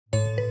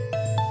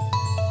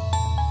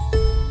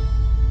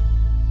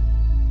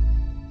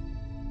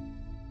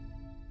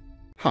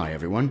Hi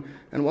everyone,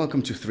 and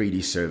welcome to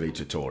 3Dsurvey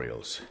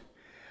tutorials.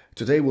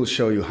 Today we'll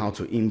show you how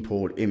to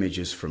import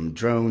images from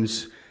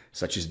drones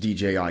such as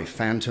DJI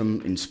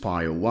Phantom,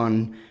 Inspire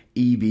 1,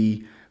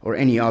 eBee, or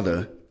any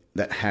other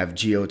that have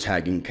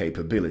geotagging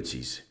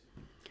capabilities.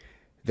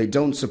 They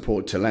don't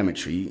support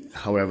telemetry,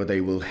 however they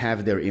will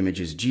have their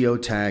images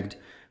geotagged,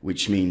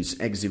 which means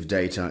EXIF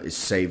data is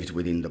saved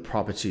within the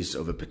properties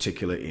of a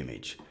particular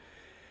image.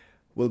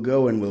 We'll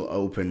go and we'll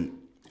open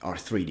our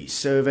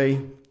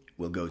 3Dsurvey.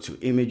 We'll go to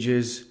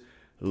Images,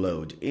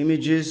 Load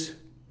Images,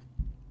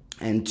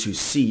 and to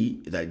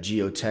see that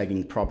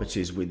geotagging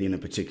properties within a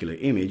particular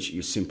image,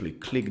 you simply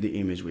click the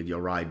image with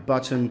your right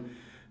button,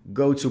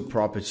 go to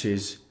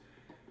Properties,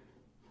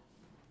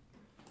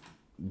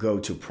 go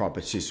to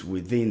Properties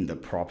within the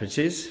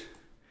Properties,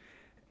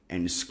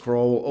 and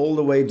scroll all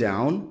the way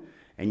down,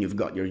 and you've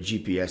got your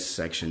GPS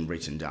section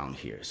written down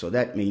here. So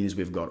that means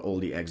we've got all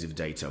the EXIF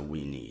data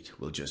we need.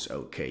 We'll just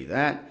OK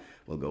that.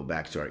 We'll go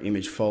back to our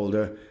image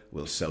folder,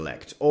 we'll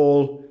select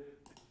all,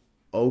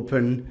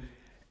 open,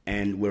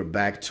 and we're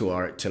back to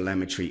our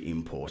telemetry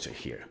importer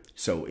here.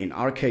 So in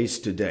our case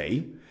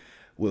today,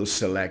 we'll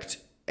select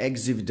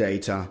EXIF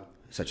data,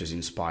 such as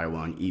Inspire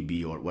 1,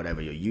 eBee, or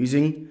whatever you're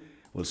using.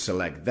 We'll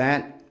select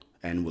that,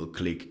 and we'll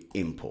click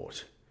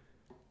Import.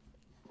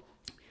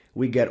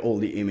 We get all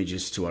the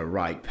images to our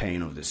right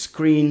pane of the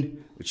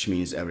screen, which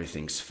means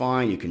everything's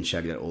fine. You can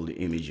check that all the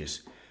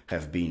images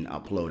have been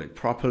uploaded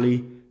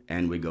properly.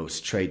 And we go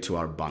straight to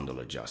our bundle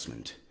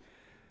adjustment.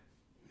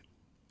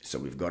 So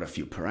we've got a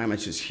few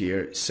parameters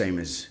here, same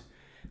as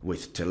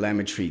with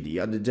telemetry the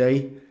other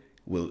day.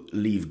 We'll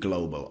leave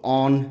global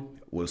on.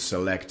 We'll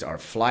select our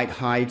flight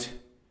height,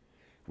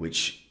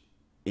 which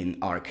in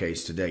our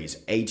case today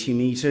is 80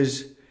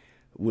 meters.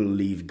 We'll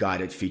leave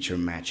guided feature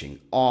matching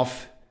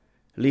off.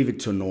 Leave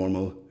it to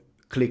normal.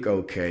 Click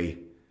OK.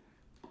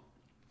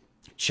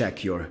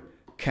 Check your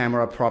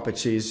camera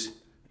properties.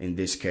 In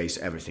this case,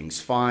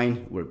 everything's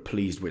fine. We're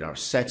pleased with our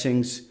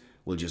settings.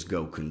 We'll just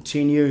go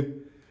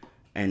continue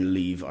and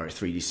leave our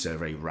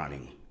 3Dsurvey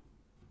running.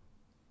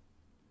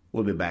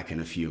 We'll be back in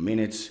a few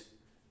minutes.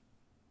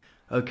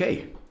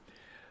 Okay,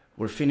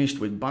 we're finished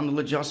with bundle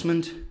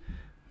adjustment.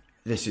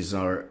 This is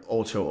our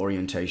auto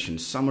orientation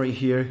summary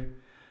here.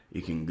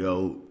 You can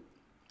go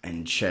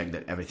and check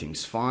that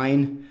everything's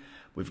fine.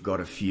 We've got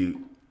a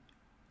few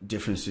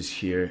differences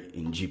here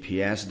in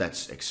GPS.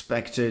 That's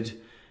expected.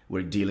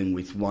 We're dealing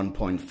with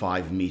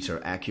 1.5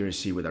 meter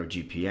accuracy with our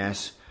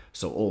GPS,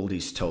 so all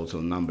these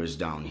total numbers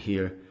down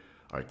here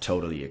are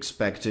totally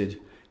expected.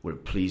 We're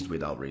pleased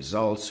with our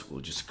results. We'll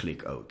just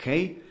click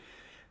OK.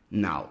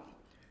 Now,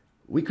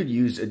 we could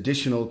use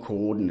additional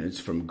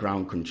coordinates from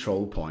ground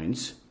control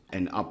points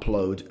and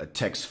upload a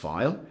text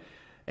file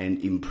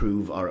and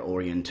improve our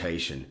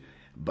orientation.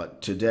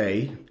 But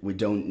today, we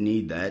don't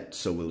need that,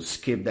 so we'll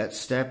skip that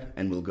step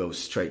and we'll go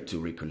straight to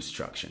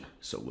Reconstruction.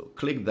 So we'll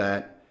click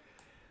that.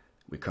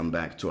 We come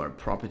back to our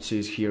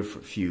properties here for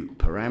a few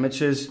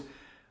parameters.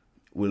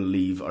 We'll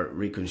leave our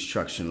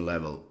reconstruction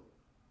level.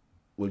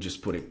 We'll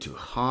just put it to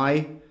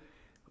high.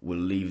 We'll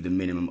leave the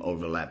minimum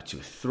overlap to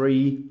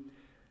 3.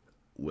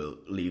 We'll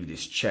leave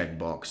this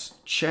checkbox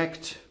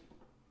checked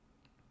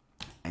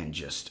and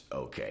just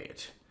OK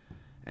it.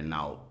 And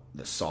now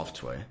the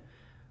software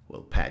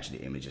will patch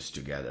the images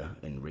together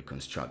and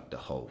reconstruct the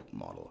whole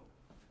model.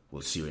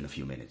 We'll see you in a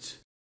few minutes.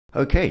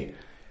 Okay,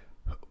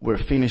 we're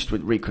finished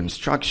with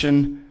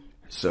reconstruction.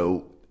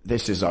 So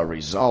this is our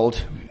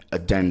result, a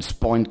dense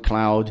point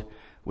cloud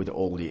with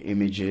all the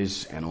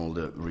images and all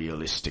the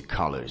realistic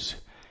colors.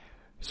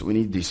 So we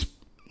need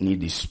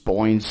these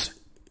points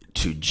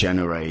to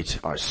generate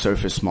our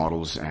surface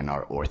models and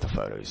our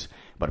orthophotos.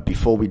 But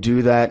before we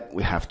do that,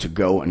 we have to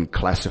go and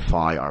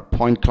classify our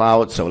point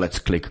cloud. So let's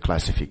click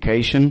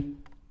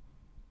Classification.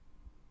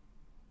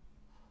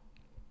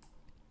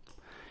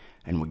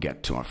 And we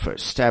get to our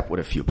first step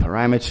with a few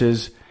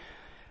parameters.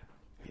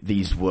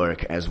 These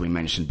work, as we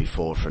mentioned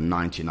before, for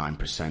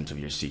 99% of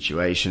your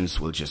situations.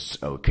 We'll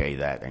just OK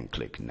that and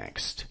click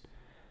Next.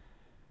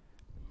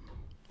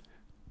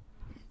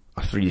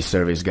 Our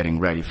 3Dsurvey is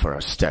getting ready for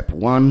our step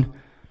 1,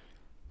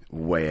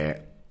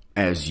 where,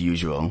 as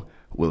usual,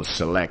 we'll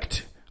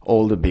select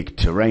all the big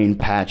terrain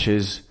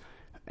patches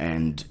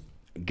and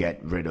get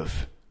rid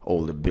of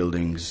all the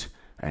buildings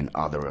and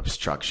other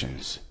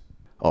obstructions.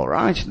 All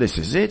right, this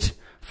is it.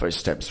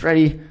 First step's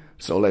ready.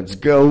 So let's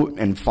go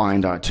and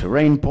find our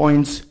terrain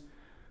points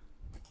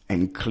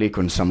and click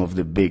on some of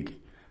the big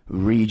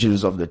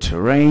regions of the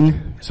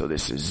terrain. So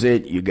this is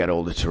it. You get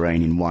all the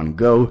terrain in one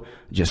go.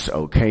 Just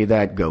OK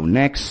that. Go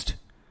next.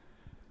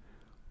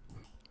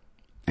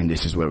 And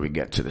this is where we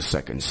get to the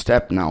second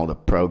step. Now the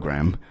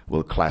program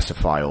will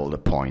classify all the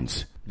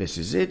points. This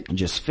is it.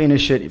 Just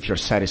finish it if you're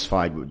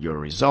satisfied with your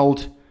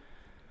result.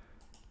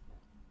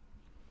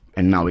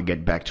 And now we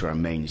get back to our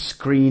main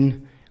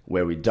screen,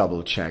 where we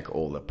double check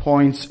all the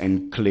points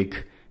and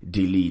click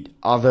Delete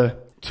Other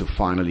to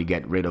finally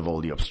get rid of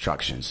all the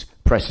obstructions.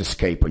 Press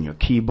Escape on your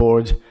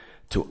keyboard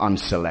to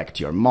unselect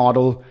your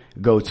model.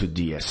 Go to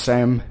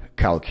DSM,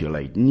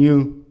 Calculate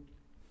New,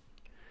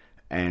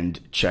 and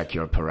check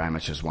your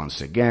parameters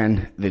once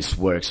again. This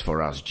works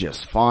for us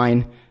just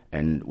fine,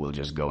 and we'll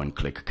just go and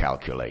click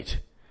calculate.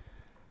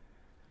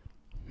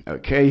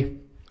 Okay,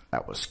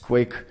 that was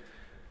quick.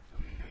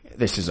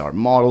 This is our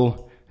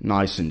model,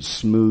 nice and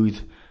smooth.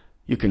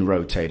 You can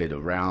rotate it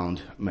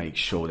around, make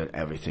sure that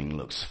everything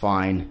looks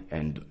fine,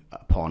 and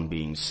upon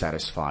being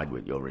satisfied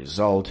with your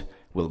result,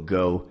 we'll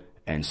go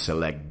and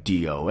select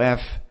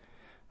DOF,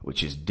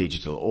 which is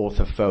digital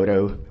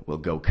orthophoto. We'll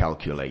go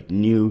calculate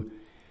new,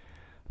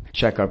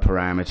 check our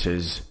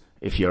parameters.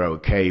 If you're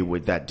okay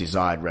with that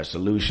desired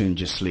resolution,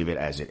 just leave it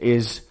as it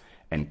is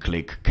and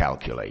click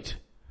calculate.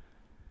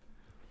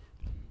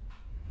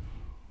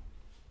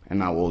 And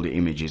now all the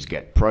images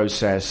get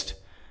processed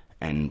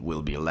and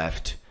we'll be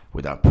left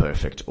with our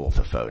perfect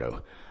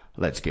orthophoto.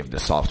 Let's give the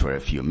software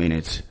a few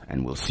minutes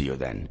and we'll see you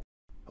then.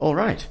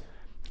 Alright,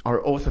 our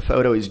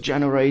orthophoto is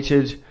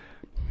generated.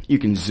 You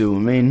can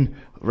zoom in,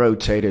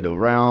 rotate it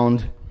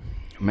around,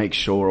 make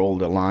sure all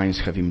the lines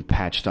have been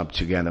patched up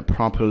together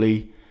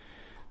properly.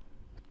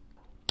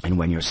 And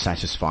when you're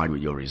satisfied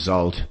with your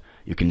result,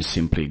 you can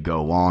simply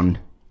go on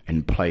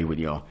and play with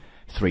your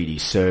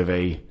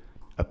 3Dsurvey,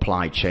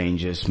 apply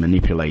changes,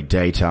 manipulate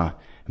data,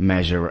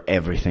 measure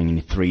everything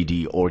in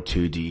 3D or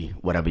 2D,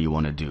 whatever you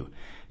want to do.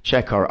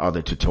 Check our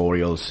other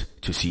tutorials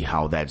to see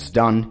how that's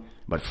done.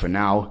 But for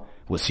now,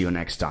 we'll see you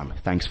next time.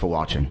 Thanks for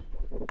watching.